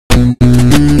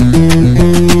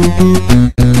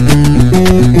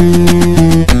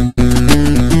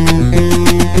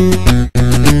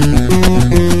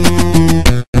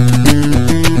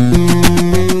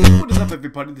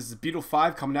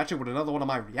5 coming at you with another one of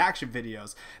my reaction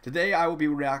videos. Today I will be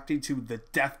reacting to the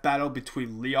death battle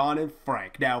between Leon and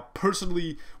Frank. Now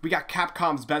personally, we got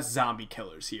Capcom's best zombie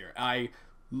killers here. I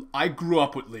grew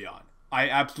up with Leon. I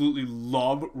absolutely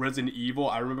love Resident Evil.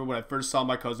 I remember when I first saw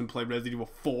my cousin play Resident Evil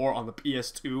 4 on the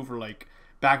PS2 for like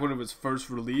back when it was first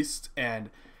released, and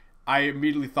I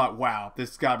immediately thought, wow,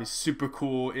 this gotta be super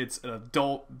cool. It's an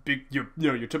adult, big, your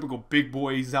typical big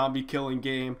boy zombie killing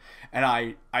game, and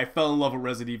I fell in love with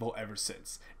Resident Evil ever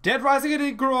since. Dead Rising I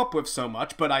didn't grow up with so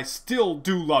much, but I still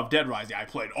do love Dead Rising. I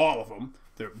played all of them.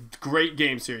 They're a great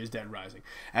game series, Dead Rising.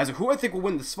 As of who I think will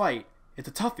win this fight, it's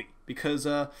a toughie, because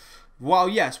while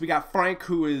yes, we got Frank,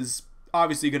 who is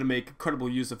obviously going to make incredible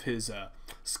use of his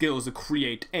skills to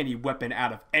create any weapon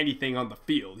out of anything on the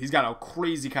field. He's got all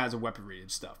crazy kinds of weaponry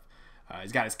and stuff.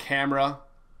 He's got his camera.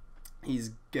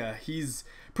 He's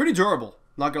pretty durable,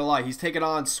 not gonna lie. He's taken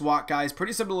on SWAT guys,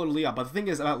 pretty similar to Leon. But the thing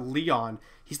is about Leon,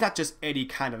 he's not just any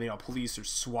kind of police or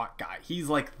SWAT guy. He's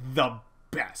like the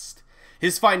best.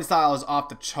 His fighting style is off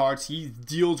the charts. He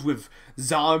deals with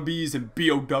zombies and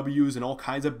BOWs and all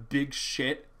kinds of big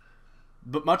shit,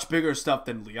 but much bigger stuff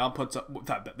than Leon puts up,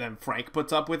 than Frank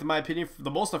puts up with, in my opinion. The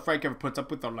most that Frank ever puts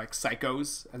up with are like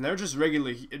psychos, and they're just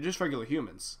regular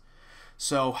humans.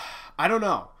 So, I don't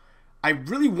know. I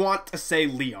really want to say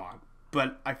Leon,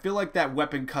 but I feel like that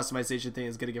weapon customization thing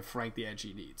is going to give Frank the edge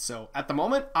he needs. So, at the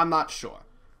moment, I'm not sure.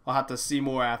 I'll have to see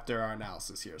more after our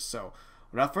analysis here. So,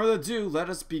 without further ado,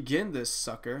 let us begin this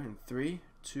sucker in 3,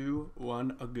 2,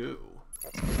 1, a go.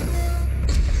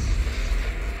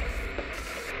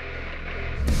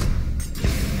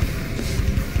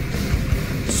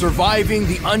 Surviving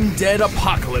the undead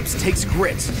apocalypse takes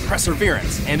grit,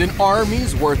 perseverance, and an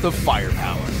army's worth of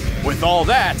firepower. With all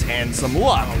that and some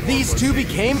luck, these two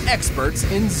became experts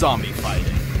in zombie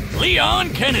fighting. Leon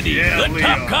Kennedy, the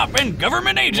top cop and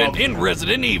government agent in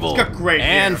Resident Evil.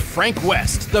 And Frank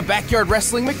West, the backyard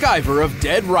wrestling MacGyver of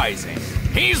Dead Rising.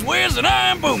 He's Wiz and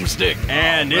I'm Boomstick.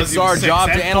 And it's our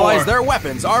job to analyze their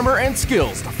weapons, armor, and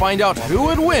skills to find out who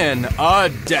would win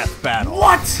a death battle.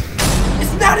 What?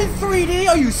 It's not in 3D?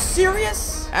 Are you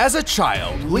serious? As a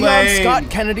child, Leon Scott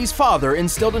Kennedy's father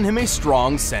instilled in him a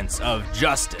strong sense of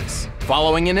justice.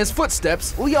 Following in his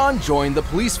footsteps, Leon joined the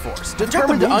police force,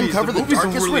 determined to uncover the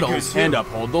darkest riddles and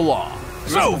uphold the law.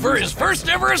 So, for his first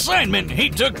ever assignment, he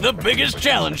took the biggest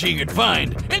challenge he could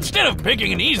find. Instead of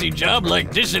picking an easy job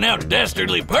like dishing out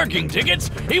dastardly parking tickets,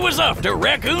 he was off to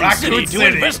Raccoon City to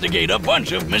investigate a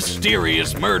bunch of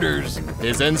mysterious murders.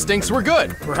 His instincts were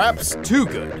good, perhaps too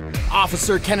good.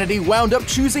 Officer Kennedy wound up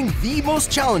choosing the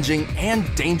most challenging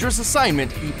and dangerous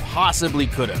assignment he possibly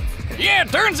could have. Yeah, it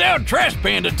turns out Trash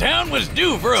Panda Town was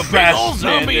due for a big old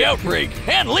zombie outbreak,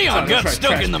 and Leon got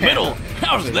stuck in the middle.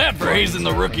 How's that for hazing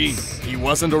the rookie? He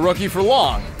wasn't a rookie for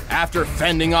long. After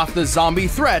fending off the zombie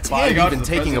threat and even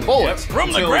taking a bullet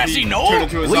from the grassy knoll,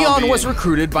 Leon was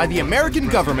recruited by the American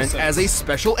government as a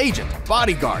special agent,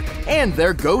 bodyguard, and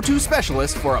their go-to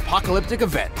specialist for apocalyptic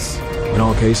events. In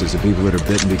all cases, the people that are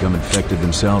bitten become infected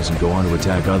themselves and go on to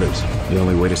attack others. The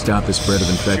only way to stop the spread of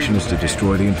infection is to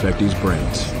destroy the infectee's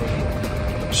brains.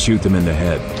 Shoot them in the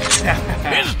head.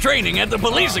 His training at the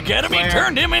police academy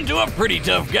turned him into a pretty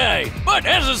tough guy, but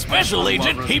as a special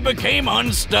agent, he became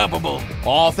unstoppable.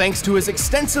 All thanks to his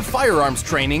extensive firearms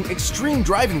training, extreme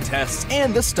driving tests,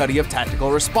 and the study of tactical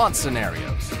response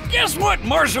scenarios. Guess what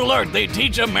martial art they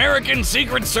teach American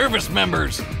Secret Service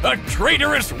members? A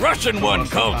traitorous Russian one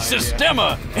called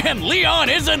Sistema, and Leon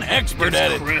is an expert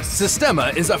at it.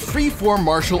 Sistema is a free-form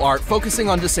martial art focusing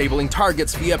on disabling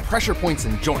targets via pressure points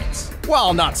and joints.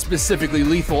 While not specifically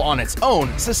lethal on its own,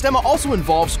 Sistema also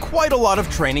involves quite a lot of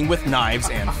training with knives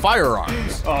and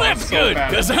firearms. That's good,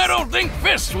 because I don't think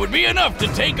fists would be enough to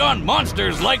take on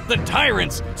monsters like the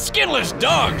Tyrants, Skinless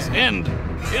Dogs, and...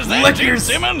 is that Gene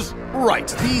Simmons? Right,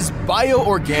 these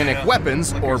bioorganic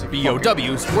weapons, or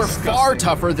BOWs, were far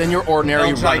tougher than your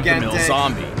ordinary run-of-the-mill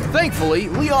zombie. Thankfully,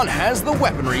 Leon has the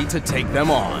weaponry to take them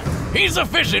on. He's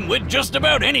efficient with just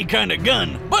about any kind of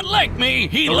gun, but like me,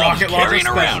 he loves carrying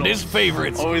around his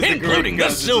favorites, including the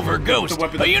Silver Ghost,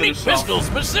 a unique pistol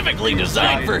specifically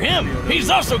designed for him. He's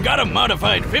also got a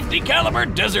modified 50 caliber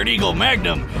Desert Eagle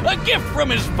Magnum, a gift from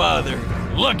his father.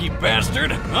 Lucky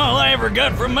bastard. All I ever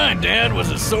got from my dad was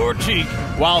a sore cheek.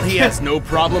 While he has no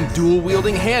problem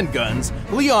dual-wielding handguns,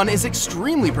 Leon is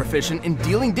extremely proficient in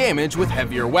dealing damage with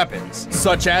heavier weapons,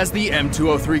 such as the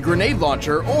M203 grenade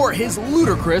launcher or his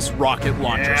ludicrous rocket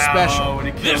launcher special.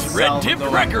 This red-tipped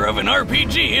wrecker of an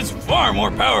RPG is far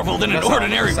more powerful than an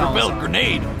ordinary propelled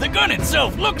grenade. The gun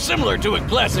itself looks similar to a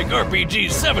classic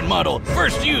RPG-7 model,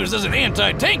 first used as an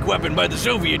anti-tank weapon by the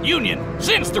Soviet Union.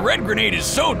 Since the red grenade is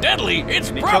so deadly, It's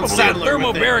probably a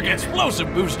thermobaric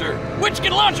explosive booster, which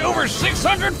can launch over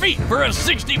 600 feet for a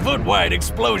 60-foot wide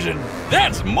explosion.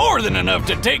 That's more than enough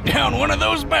to take down one of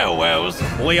those bow wows.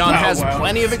 Leon has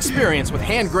plenty of experience with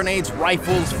hand grenades,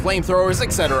 rifles, flamethrowers,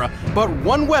 etc., but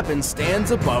one weapon stands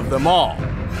above them all.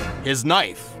 His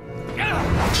knife.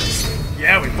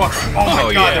 Yeah, we fucked. Oh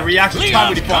my god, the reaction time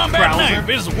when he fought combat knife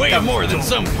is way more than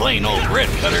some plain old red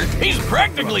cutter. He's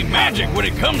practically magic when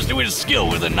it comes to his skill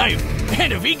with a knife.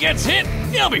 And if he gets hit,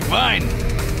 he'll be fine.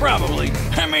 Probably.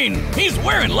 I mean, he's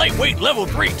wearing lightweight level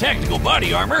 3 tactical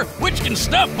body armor, which can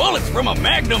stop bullets from a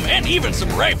magnum and even some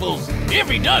rifles. If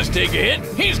he does take a hit,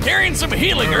 he's carrying some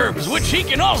healing herbs, which he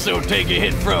can also take a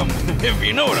hit from, if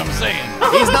you know what I'm saying.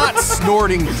 He's not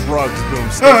snorting drugs,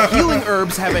 Boomstick. Healing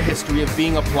herbs have a history of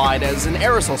being applied as an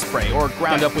aerosol spray or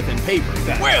ground up within paper.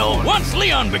 Well, once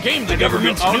Leon became the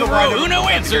government's numero uno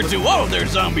answer to all their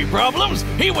zombie problems,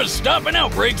 he was stopping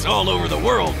outbreaks all over the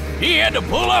world. He had to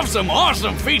pull off some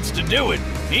awesome feats to do it.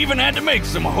 He even had to make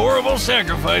some horrible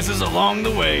sacrifices along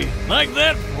the way. Like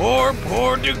that poor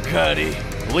Ducati.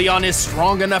 Leon is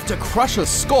strong enough to crush a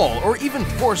skull or even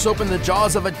force open the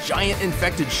jaws of a giant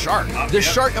infected shark. This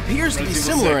shark appears to be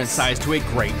similar in size to a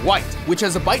great white, which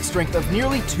has a bite strength of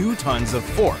nearly 2 tons of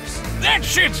force. That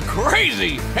shit's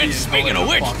crazy! And speaking of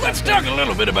which, let's talk a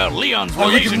little bit about Leon's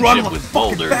relationship with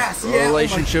boulders.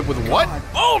 Relationship with what?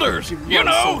 Boulders! You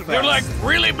know, they're like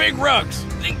really big rocks.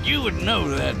 Think you would know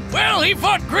that. Well, he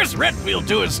fought Chris Redfield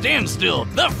to a standstill,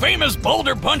 the famous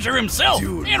boulder puncher himself.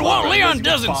 And while Leon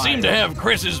doesn't seem to have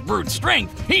Chris's brute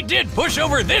strength, he did push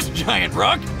over this giant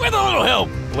rock with a little help.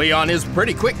 Leon is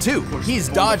pretty quick too. He's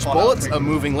dodged bullets, a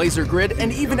moving laser grid,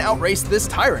 and even outraced this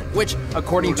tyrant, which,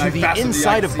 according to the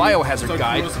Inside of Biohazard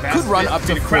guide, could run up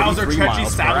to 43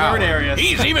 miles per hour.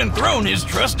 He's even thrown his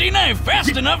trusty knife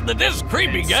fast enough that this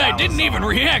creepy guy didn't even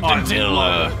react until,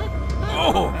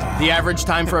 The average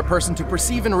time for a person to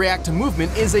perceive and react to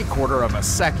movement is 1/4 of a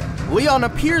second. Leon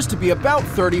appears to be about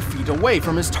 30 feet away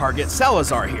from his target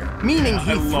Salazar here, meaning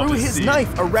he threw his knife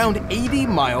around 80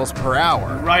 miles per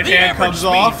hour. Right hand comes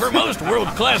off. For most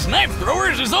world-class knife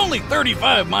throwers is only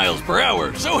 35 miles per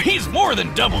hour, so he's more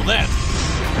than double that.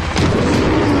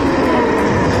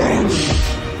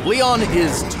 Leon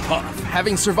is tough,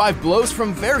 having survived blows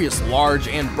from various large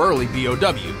and burly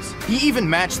BOWs. He even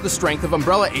matched the strength of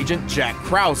Umbrella agent Jack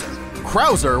Krauser.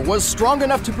 Krauser was strong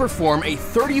enough to perform a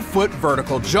 30-foot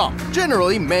vertical jump.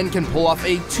 Generally, men can pull off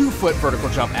a 2-foot vertical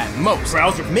jump at most,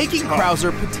 making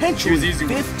Krauser potentially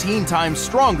 15 times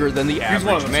stronger than the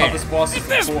average man. At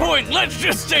this point, let's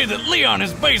just say that Leon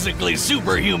is basically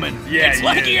superhuman. It's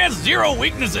like he has 0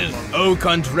 weaknesses. Au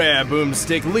contraire,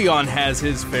 Boomstick, Leon has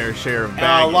his fair share of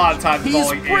baggage. A lot of times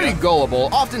he's pretty gullible,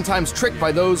 oftentimes tricked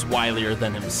by those wilier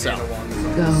than himself.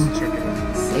 Go.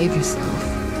 Save yourself.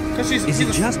 Is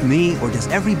it just me, or does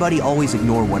everybody always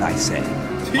ignore what I say?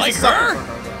 Like her?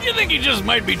 You think he just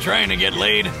might be trying to get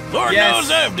laid? Lord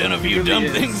knows I've done a few dumb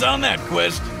things on that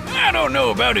quest. I don't know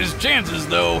about his chances,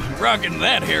 though, rocking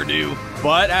that hairdo.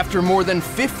 But after more than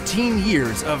 15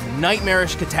 years of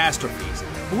nightmarish catastrophes,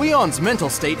 Leon's mental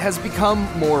state has become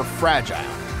more fragile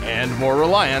and more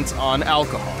reliant on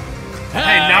alcohol.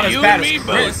 Hey, not as you bad and me as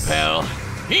Chris. both, pal.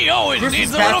 He always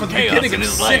needs a little chaos in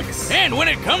his life, and when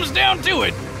it comes down to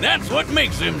it, that's what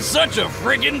makes him such a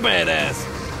friggin' badass.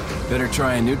 Better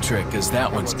try a new trick, cause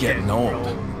that one's getting old.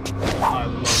 I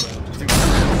love it.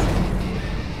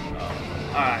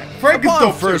 Alright, Frank is Upon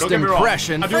dope first too,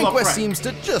 impression, Frank West seems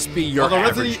to just be your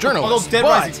average journalist,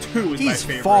 but he's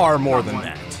far more than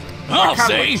that. I'll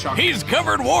say, he's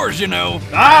covered wars, you know.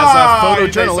 As a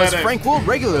photojournalist, Frank will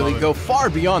regularly go far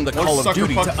beyond the call of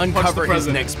duty to uncover his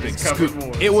next big scoop.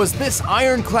 It was this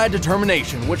ironclad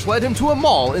determination which led him to a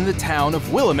mall in the town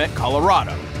of Willamette,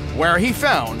 Colorado, where he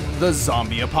found the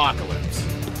zombie apocalypse.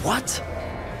 What?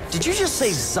 Did you just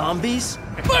say zombies?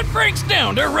 But Frank's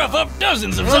down to rough up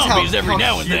dozens of zombies every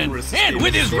now and then. And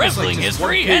with his wrestling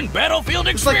history and battlefield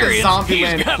experience,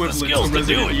 he's got the skills to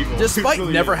do it. Despite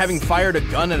never having fired a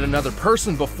gun at another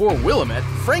person before Willamette,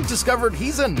 Frank discovered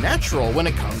he's a natural when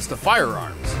it comes to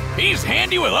firearms. He's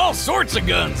handy with all sorts of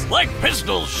guns, like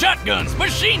pistols, shotguns,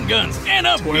 machine guns, and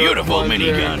a beautiful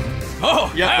minigun.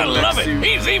 Oh, I love it.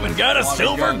 He's even got a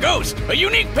silver ghost, a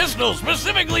unique pistol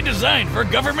specifically designed for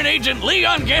government agent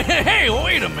Leon Hey,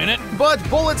 wait a minute. But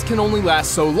bullets can only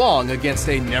last so long against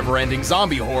a never-ending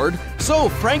zombie horde. so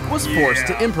Frank was forced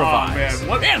to improvise.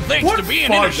 And thanks to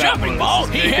being in a shopping mall,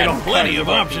 he had plenty of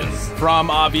options. From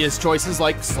obvious choices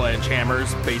like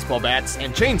sledgehammers, baseball bats,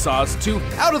 and chainsaws to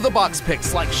out-of-the-box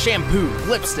picks like shampoo,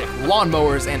 lipstick,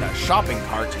 lawnmowers, and a shopping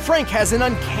cart, Frank has an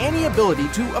uncanny ability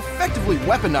to effectively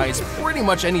weaponize pretty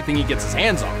much anything he gets his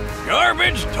hands on.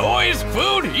 Garbage, toys,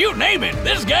 food, you name it.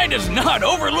 This guy does not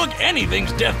overlook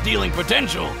anything's death-dealing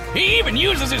potential. He even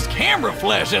uses his camera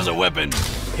flash as a weapon.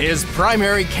 His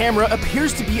primary camera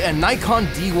appears to be a Nikon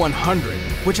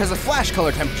D100, which has a flash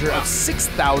color temperature of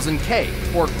 6000 K,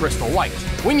 or crystal white.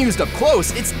 When used up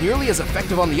close, it's nearly as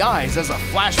effective on the eyes as a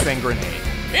flashbang grenade.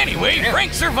 Anyway,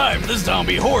 Frank survived the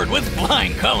zombie horde with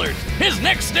flying colors. His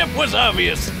next step was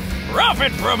obvious.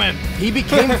 Profit from it. He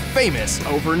became famous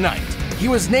overnight. He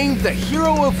was named the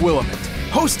Hero of Willamette,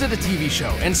 hosted a TV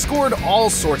show, and scored all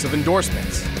sorts of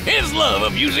endorsements. His love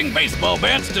of using baseball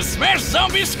bats to smash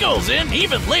zombie skulls in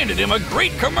even landed him a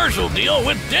great commercial deal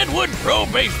with Deadwood Pro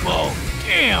Baseball.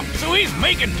 Damn, so he's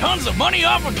making tons of money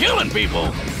off of killing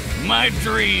people. My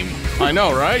dream. I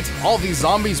know, right? All these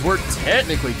zombies were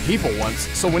technically people once,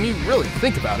 so when you really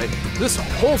think about it, this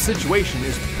whole situation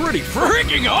is pretty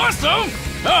freaking awesome!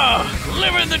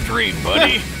 Living the dream,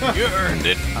 buddy. You earned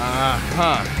it.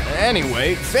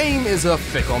 Anyway, fame is a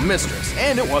fickle mistress,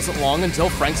 and it wasn't long until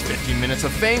Frank's 15 minutes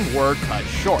of fame were cut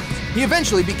short. He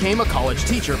eventually became a college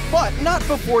teacher, but not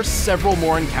before several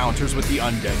more encounters with the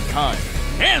undead kind.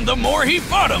 And the more he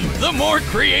fought him, the more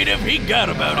creative he got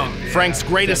about it. Frank's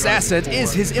greatest asset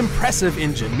is his impressive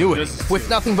ingenuity. With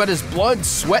nothing but his blood,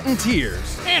 sweat, and tears.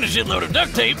 And a shitload of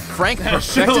duct tape. Frank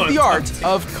perfected the art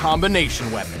of combination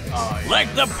weapons.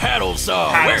 Like the paddle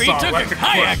saw, where he took a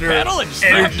kayak paddle and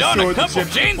strapped on a couple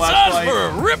chainsaws for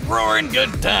a rip-roaring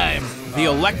good time. The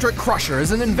electric crusher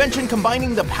is an invention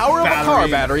combining the power of a car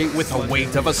battery with the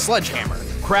weight of a sledgehammer,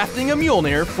 crafting a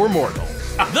Mjolnir for mortals.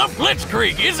 The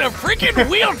Blitzkrieg is a freaking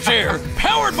wheelchair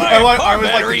powered by a car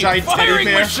battery,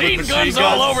 firing machine guns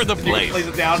all over the place.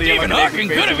 Stephen Hawking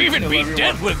could have even beat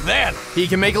death with that. He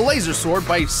can make a laser sword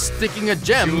by sticking a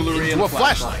gem into a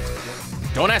flashlight.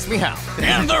 Don't ask me how.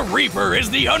 And the Reaper is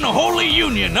the unholy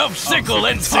union of sickle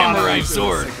and samurai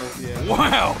sword.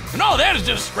 Wow, and all that is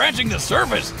just scratching the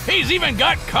surface. He's even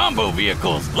got combo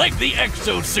vehicles like the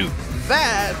exosuit.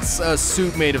 That's a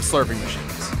suit made of slurping machines.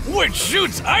 Which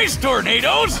shoots ice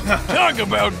tornadoes? Talk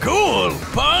about cool,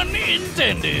 pun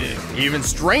intended. Even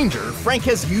stranger, Frank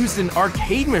has used an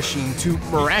arcade machine to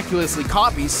miraculously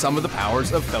copy some of the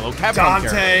powers of fellow Capcom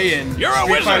characters. And you're a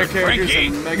wizard, Frankie.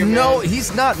 No,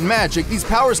 he's not magic. These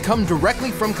powers come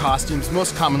directly from costumes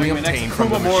most commonly obtained from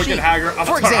the machine.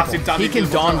 For example, he can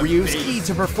don Ryu's ki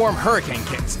to perform hurricane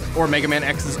kicks, or Mega Man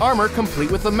X's armor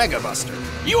complete with a Mega Buster.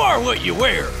 You are what you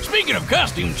wear. Speaking of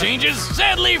costume changes,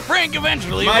 sadly, Frank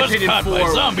eventually was caught by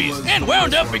zombies and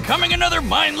wound up becoming another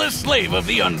mindless slave of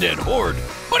the undead horde.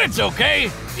 But it's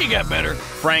okay, he got better.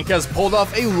 Frank has pulled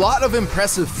off a lot of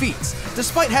impressive feats.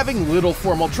 Despite having little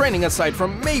formal training aside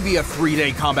from maybe a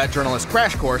 3-day combat journalist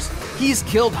crash course, he's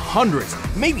killed hundreds,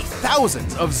 maybe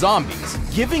thousands of zombies,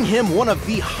 giving him one of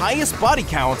the highest body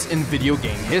counts in video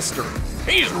game history.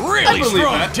 He's really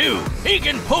strong too. He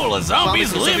can pull a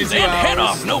zombie's limbs and head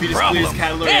off no problem.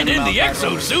 And in the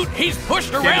exosuit, he's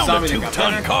pushed around a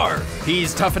 2-ton car.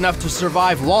 He's tough enough to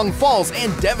survive long falls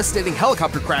and devastating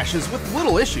helicopter crashes with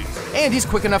little issues. And he's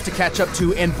quick enough to catch up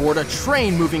to and board a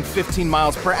train moving 15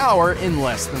 miles per hour in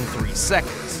less than 3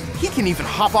 seconds. He can even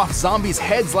hop off zombies'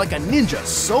 heads like a ninja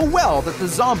so well that the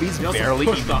zombies barely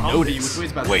even notice.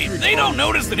 Wait, they don't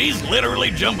notice that he's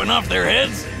literally jumping off their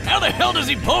heads? How the hell does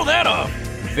he pull that off?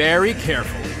 Very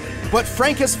carefully. But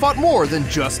Frank has fought more than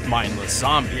just mindless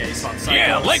zombies.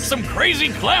 Yeah, like some crazy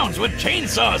clowns with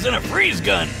chainsaws and a freeze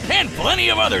gun, and plenty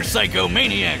of other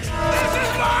psychomaniacs. This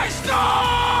is my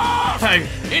stuff!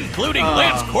 Including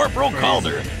Lance Corporal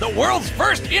Calder, the world's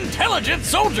first intelligent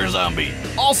soldier zombie.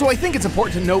 Also, I think it's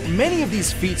important to note many of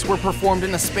these feats were performed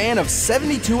in a span of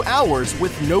 72 hours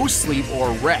with no sleep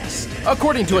or rest.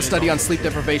 According to a study on sleep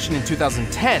deprivation in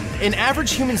 2010, an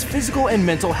average human's physical and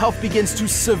mental health begins to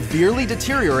severely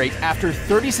deteriorate after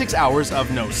 36 hours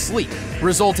of no sleep,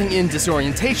 resulting in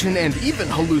disorientation and even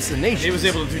hallucinations. He was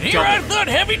able to do Here I thought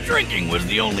heavy drinking was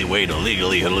the only way to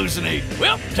legally hallucinate.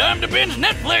 Well, time to binge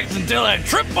Netflix until I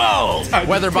trip balls.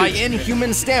 Whether by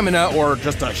inhuman stamina or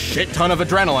just a shit ton of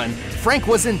adrenaline, Frank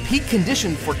was in peak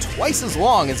condition for twice as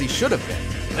long as he should have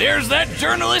been. There's that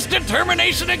journalist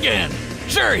determination again.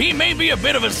 Sure, he may be a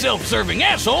bit of a self-serving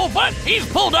asshole, but he's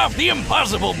pulled off the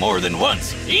impossible more than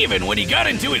once, even when he got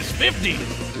into his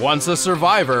 50s. Once a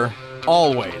survivor,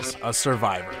 always a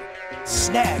survivor.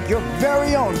 Snag your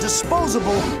very own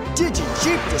disposable,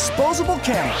 DigiJeep disposable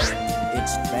camera.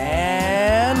 It's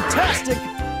fantastic.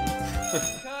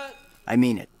 I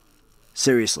mean it.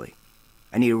 Seriously.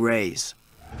 I need a raise.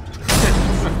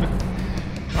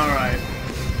 Alright.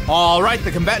 Alright,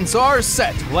 the combatants are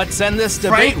set. Let's end this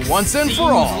debate Frank once and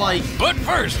for all. But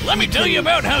first, let me tell you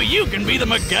about how you can be the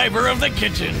MacGyver of the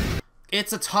kitchen.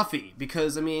 It's a toughie,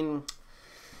 because, I mean...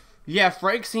 Yeah,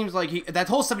 Frank seems like that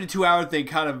whole 72-hour thing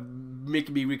kind of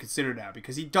making me reconsider now,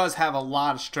 because he does have a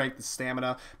lot of strength and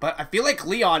stamina, but I feel like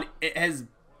Leon has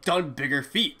done bigger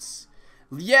feats.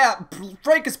 Yeah,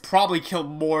 Frank has probably killed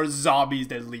more zombies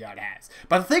than Leon has.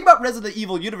 But the thing about Resident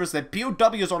Evil universe is that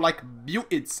POWs are like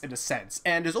mutants in a sense,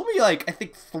 and there's only like, I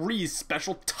think, 3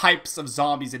 special types of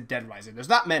zombies in Dead Rising. There's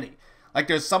not many. Like,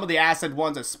 there's some of the acid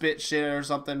ones that spit shit or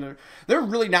something. There are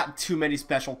really not too many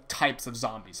special types of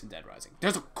zombies in Dead Rising.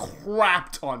 There's a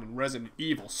crap ton in Resident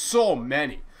Evil. So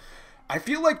many. I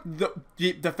feel like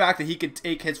the fact that he can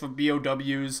take hits from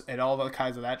BOWs and all the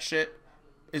kinds of that shit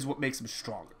is what makes him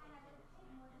stronger.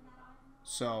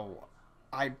 So,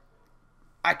 I'm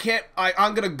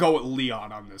gonna go with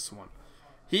Leon on this one.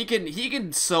 He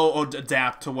can so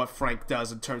adapt to what Frank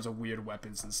does in terms of weird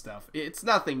weapons and stuff. It's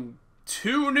nothing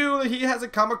too new that he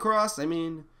hasn't come across. I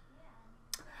mean,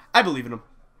 I believe in him.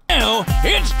 Now,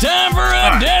 it's time for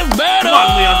a death battle! Come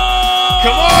on, Leon!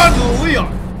 Come on,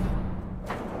 Leon!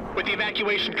 With the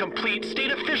evacuation complete,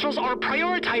 state officials are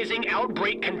prioritizing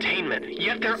outbreak containment.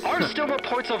 Yet there are still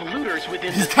reports of looters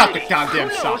within the city. Who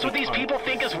knows what these people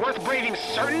think is worth braving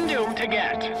certain doom to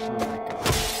get?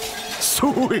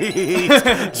 Sweet!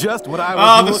 Just what I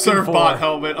was the looking surf for. bot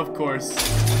helmet, of course.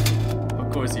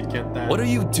 Of course he'd get that. What are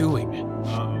you doing?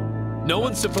 No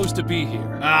one's supposed to be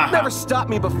here. Never stopped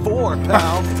me before,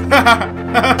 pal.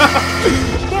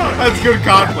 That's good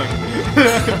conflict.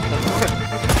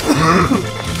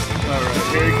 Alright,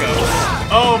 here he goes.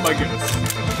 Oh my goodness.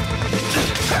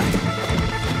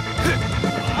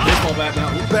 Baseball bat now.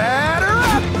 Batter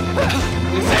up!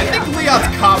 I think Leon's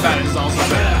combat is also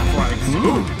better than Frank's.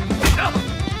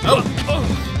 Oh.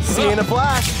 See you in a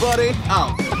flash, buddy.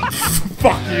 Oh.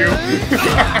 Fuck you.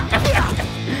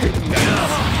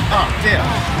 Oh, damn.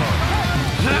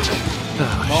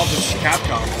 All this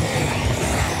Capcom.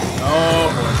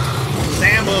 Oh, boy.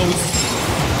 Zambos.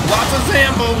 Lots of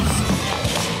Zambos.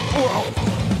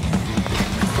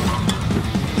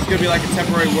 It's gonna be like a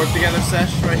temporary work together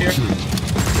sesh right here.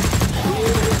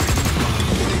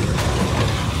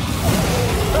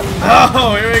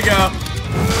 Oh, here we go.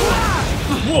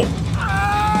 Whoa.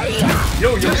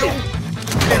 Yo, yo, yo.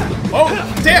 Oh,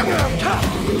 damn.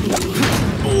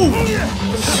 Ooh.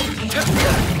 That's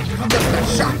that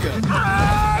shotgun.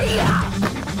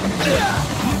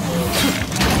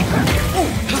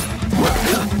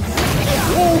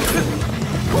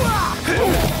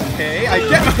 Okay, I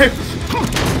get my... Oh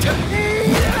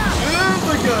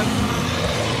my god.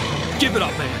 Give it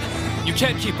up, man. You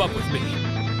can't keep up with me.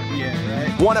 Yeah,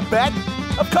 right. Wanna bet?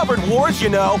 I've covered wars, you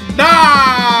know.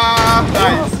 Nah!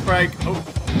 Nice, Frank. Oh.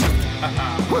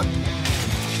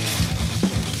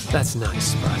 That's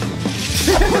nice, bud.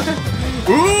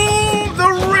 Ooh, the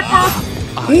Ripper!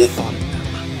 I fought them.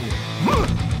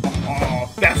 Oh,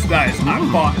 that's nice. I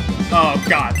fought. Oh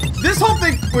god. This whole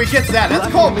thing where he gets that,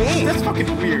 that's called me. That's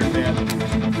fucking weird, man.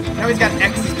 Now he's got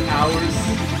X's powers.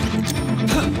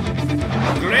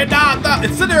 Grenada!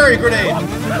 Incendiary grenade!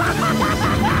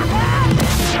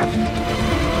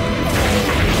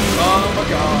 Oh my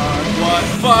god. What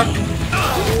fuck?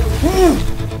 Woo!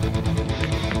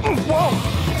 Whoa!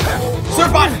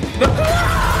 Surfbot!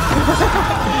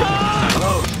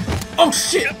 No. Oh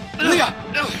shit! Leon!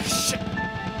 Shit!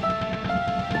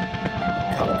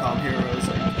 Capcom heroes.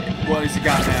 Like, what has he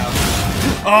got now?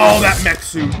 Oh, that mech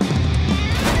suit!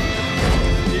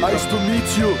 Nice to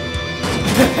meet you.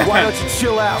 Why don't you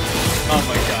chill out? Oh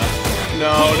my god.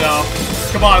 No, no.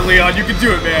 Come on, Leon. You can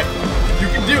do it, man. You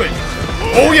can do it.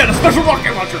 Oh yeah, the special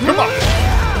rocket launcher. Come on.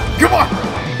 Come on.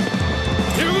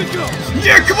 Here we go.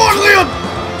 Yeah, come on, Leon.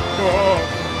 Oh.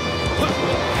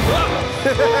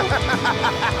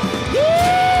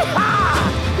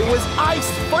 It was ice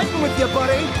fighting with you,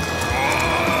 buddy.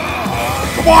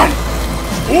 Come on.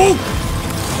 Oh.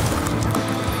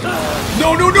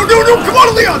 No, no, no, no, no. Come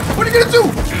on, Leon. What are you gonna do?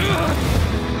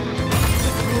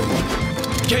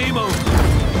 Game over.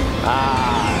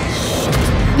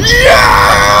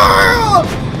 Yeah!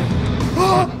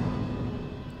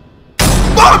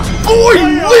 My boy,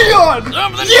 Leon!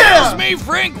 Something tells me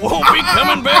Frank won't be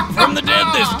coming back from the dead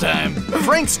this time.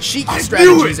 Frank's cheeky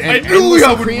strategies and endless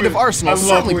creative arsenal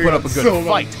certainly put up a good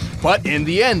fight. But in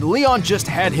the end, Leon just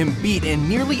had him beat in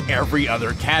nearly every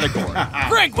other category.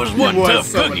 Frank was one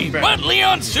tough cookie, but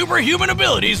Leon's superhuman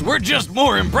abilities were just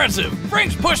more impressive.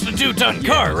 Frank's pushed a 2-ton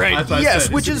car, right?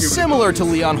 Yes, which is similar to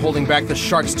Leon holding back the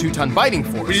shark's 2-ton biting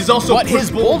force. But he's also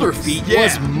his boulder feat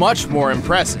was much more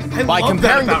impressive. By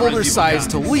comparing the boulder's size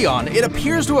to Leon, it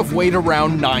appears to have weighed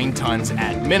around 9 tons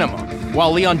at minimum.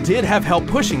 While Leon did have help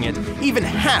pushing it, even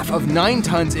half of 9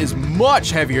 tons is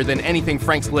much heavier than anything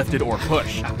Frank's lifted or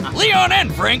pushed. Leon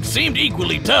and Frank seemed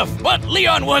equally tough, but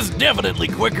Leon was definitely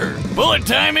quicker. Bullet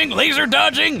timing, laser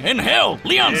dodging, and hell,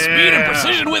 Leon's speed and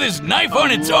precision with his knife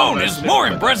on its own is more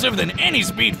impressive than any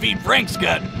speed feat Frank's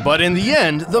got. But in the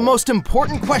end, the most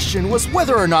important question was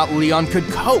whether or not Leon could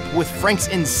cope with Frank's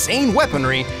insane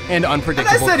weaponry and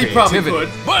unpredictable creativity. He probably could.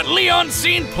 But Leon's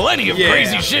seen plenty of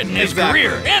crazy shit in his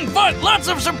career, and fought lots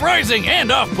of surprising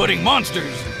and off-putting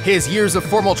monsters. His years of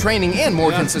formal training and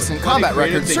more consistent combat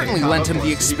record certainly lent him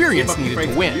the experience needed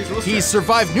to win. He's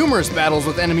survived numerous battles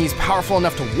with enemies powerful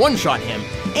enough to one-shot him,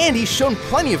 and he's shown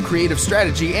plenty of creative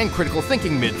strategy and critical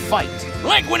thinking mid-fight.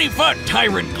 Like when he fought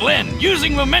Tyrant Glenn,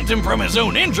 using momentum from his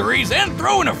own injuries and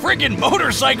throwing a friggin'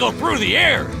 motorcycle through the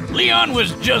air. Leon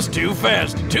was just too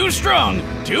fast, too strong,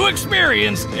 too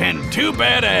experienced, and too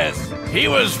badass. He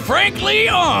was frankly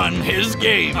on his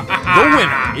game. The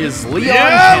winner is Leon.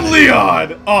 Yeah,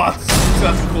 Leon! Oh,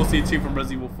 that's a cool scene too from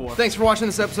Resident Evil 4. Thanks for watching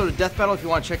this episode of Death Battle. If you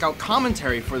want to check out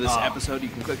commentary for this episode, you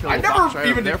can click the little box right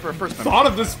over there for a first member. Thought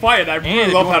of this fight, and I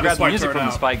really love how this fight music turned from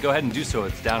out. this fight, go ahead and do so.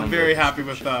 It's down. I'm very happy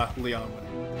with Leon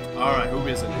winning. All right, who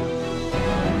is it?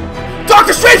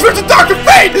 Doctor Strange versus Doctor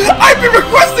Fate! I've been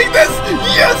requesting this!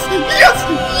 Yes! Yes!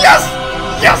 Yes!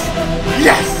 Yes!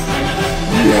 Yes!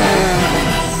 Yes!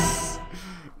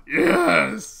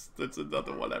 Yes! That's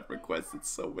another one I've requested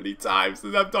so many times,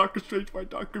 and I'm Doctor Strange by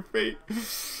Doctor Fate.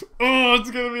 Oh, it's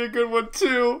gonna be a good one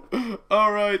too.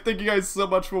 Alright, thank you guys so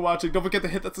much for watching. Don't forget to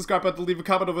hit that subscribe button, leave a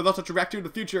comment of what else to react to in the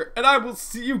future, and I will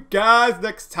see you guys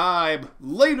next time.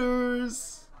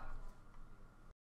 Laters!